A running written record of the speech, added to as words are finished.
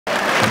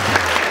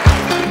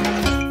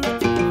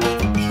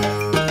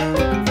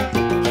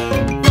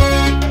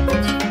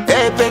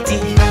Betty,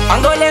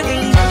 Angole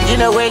really,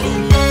 in a welly,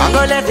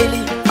 Angole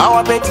really,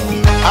 our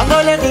Betty,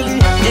 Angole really,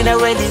 in a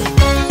welly.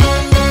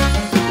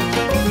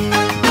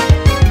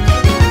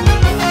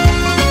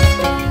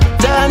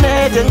 Jane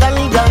jangal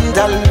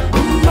gandal,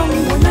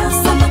 WONAH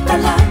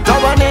SAMAKALA,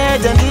 Tobane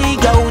jangi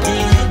gaudi,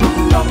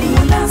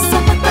 WONAH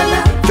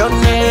SAMAKALA,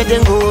 Jonne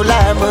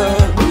dengulama,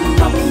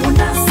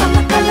 WONAH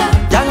SAMAKALA,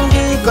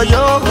 Jangi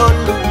koyo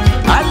holu,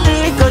 Ali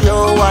koyo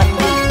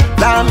wandi,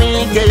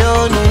 Lami koyo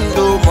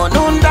nundu,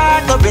 monunda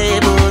ko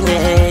bebune.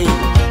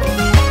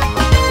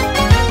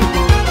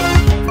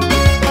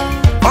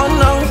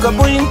 Onon ko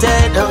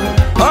buintedo,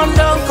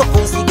 onon ko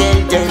pusi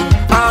gelden,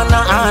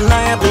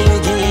 ana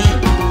bingi.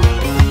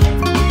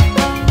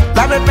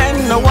 Labe pen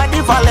no wadi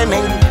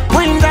falemen,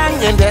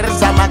 buindang ender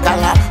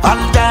samakala,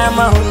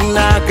 aldama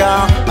hunaga,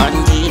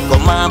 andi ko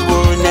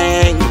mabune.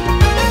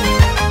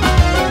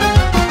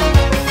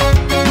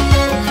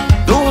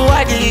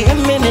 Duwadi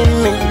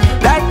himminimi,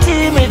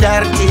 datimi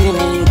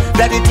dartimi,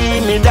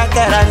 daditimi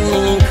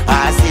dakarani,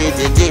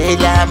 asite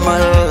jelama.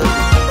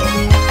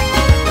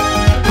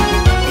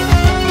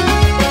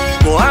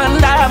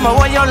 Muanda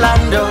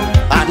mawoyolando,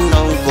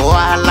 anonko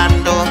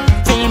alando,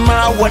 tima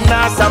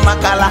WONAH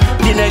SAMAKALA,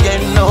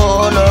 dinegen no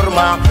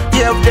lorma,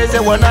 UFDG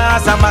WONAH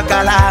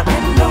SAMAKALA,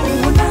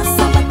 WONAH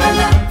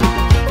SAMAKALA,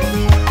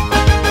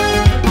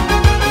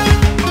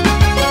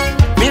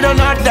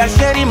 midonada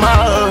sherima,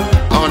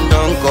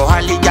 ondonko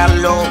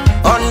halijallo,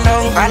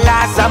 ondon ala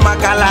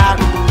samakala,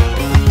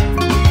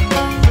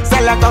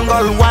 sela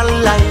kongol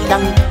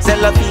walaidang,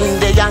 sela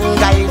pinde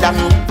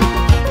yangaidang.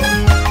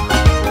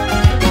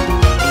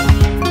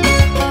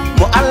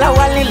 Mo ala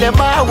wali le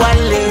ma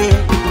wale,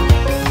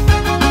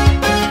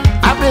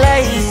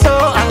 ablay so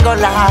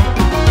Angola.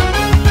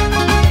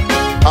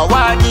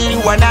 Awadi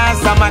WONAH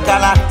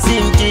SAMAKALA,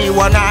 Sinti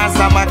WONAH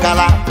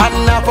SAMAKALA,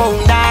 Annafo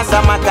WONAH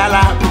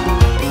SAMAKALA.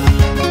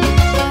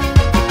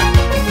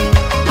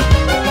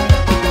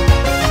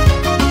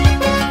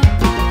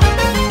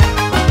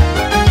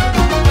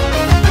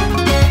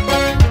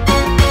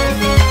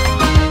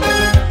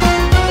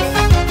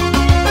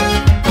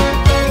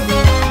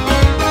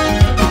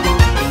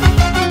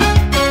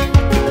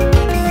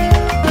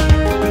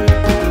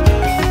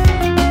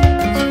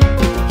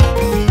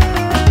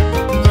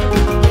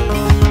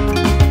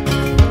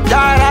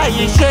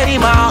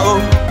 Sherima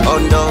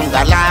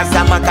ondongala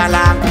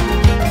samakala,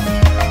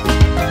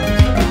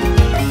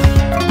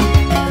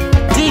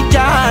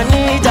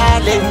 Tijani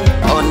darling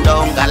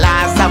ondongala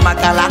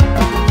samakala,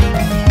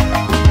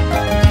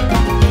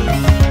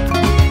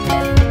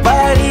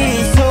 Bari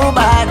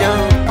subado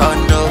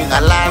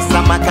ondongala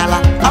samakala,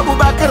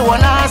 Abubakar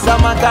WONAH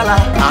SAMAKALA,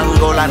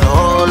 Angola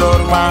no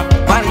lorma,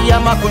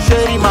 Mariama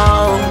kusherima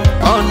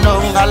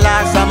ondongala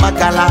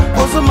samakala,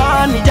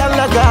 Usmani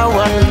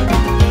jalagawal.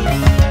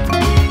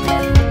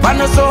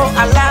 Panoso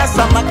ala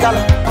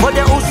samakala,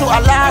 Mode usu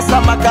ala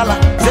samakala,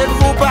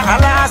 Selfuba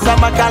ala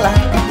samakala,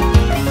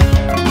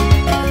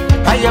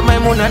 Aya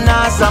Maimuna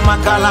na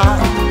samakala,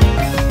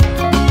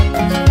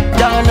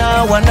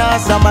 Jana WONAH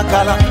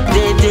SAMAKALA,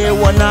 Dede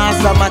WONAH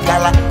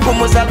SAMAKALA,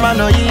 Umu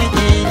Salmano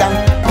yidang,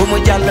 Umu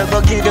Jalago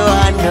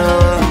kidoano.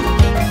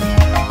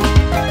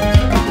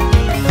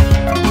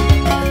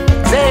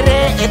 Sere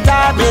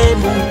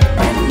etabemu,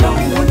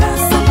 WONAH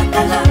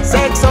SAMAKALA,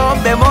 Sexo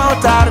be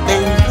motarbe,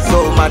 so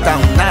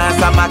matang na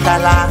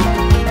samakala.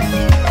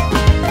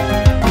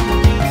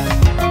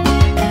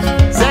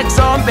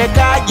 Sexo be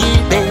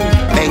kajibe,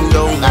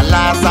 bendong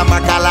ala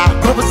samakala.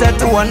 Group set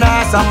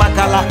WONAH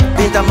SAMAKALA,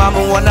 Dita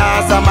mamu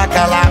WONAH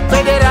SAMAKALA.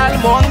 Federal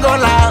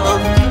Mongola,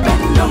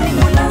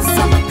 WONAH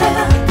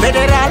SAMAKALA,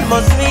 Federal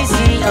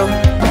Mosrisi,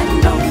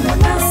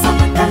 WONAH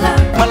SAMAKALA,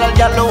 Malal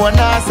Jallo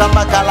WONAH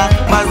SAMAKALA,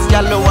 Mas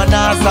Jallo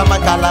WONAH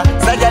SAMAKALA,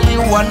 Sajali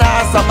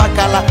WONAH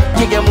SAMAKALA,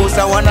 Kige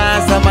Musa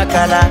WONAH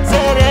SAMAKALA,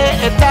 Sere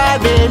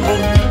etabemu,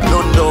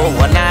 Londo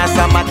WONAH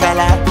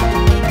SAMAKALA,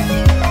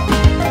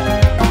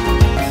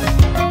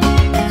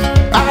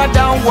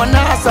 Agadan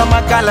WONAH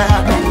SAMAKALA,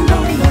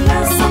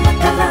 WONAH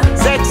SAMAKALA,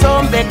 Sexo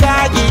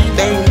bekaji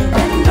ben,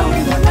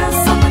 WONAH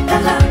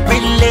SAMAKALA,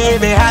 Bille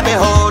be habe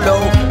holo,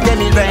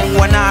 2020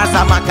 WONAH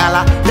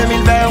SAMAKALA,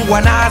 2020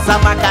 WONAH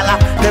SAMAKALA,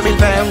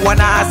 2020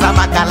 WONAH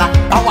SAMAKALA,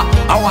 awa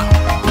awa,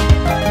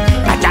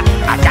 aja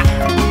aja,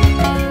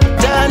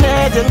 Jane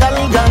jangal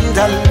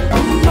gandal,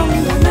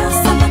 WONAH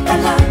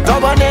SAMAKALA,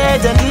 Tobane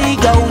jangi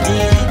gaudi,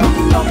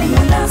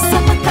 WONAH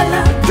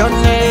SAMAKALA,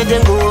 Jonne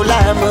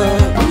dengulama,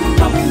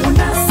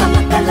 WONAH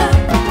SAMAKALA,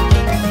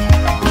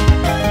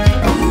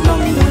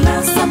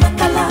 WONAH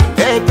SAMAKALA,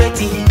 hey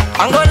Betty,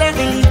 Angole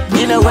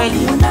really, in a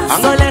welly,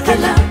 Angole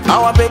really,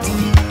 our Betty,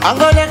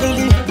 Angole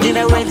really, in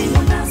a welly.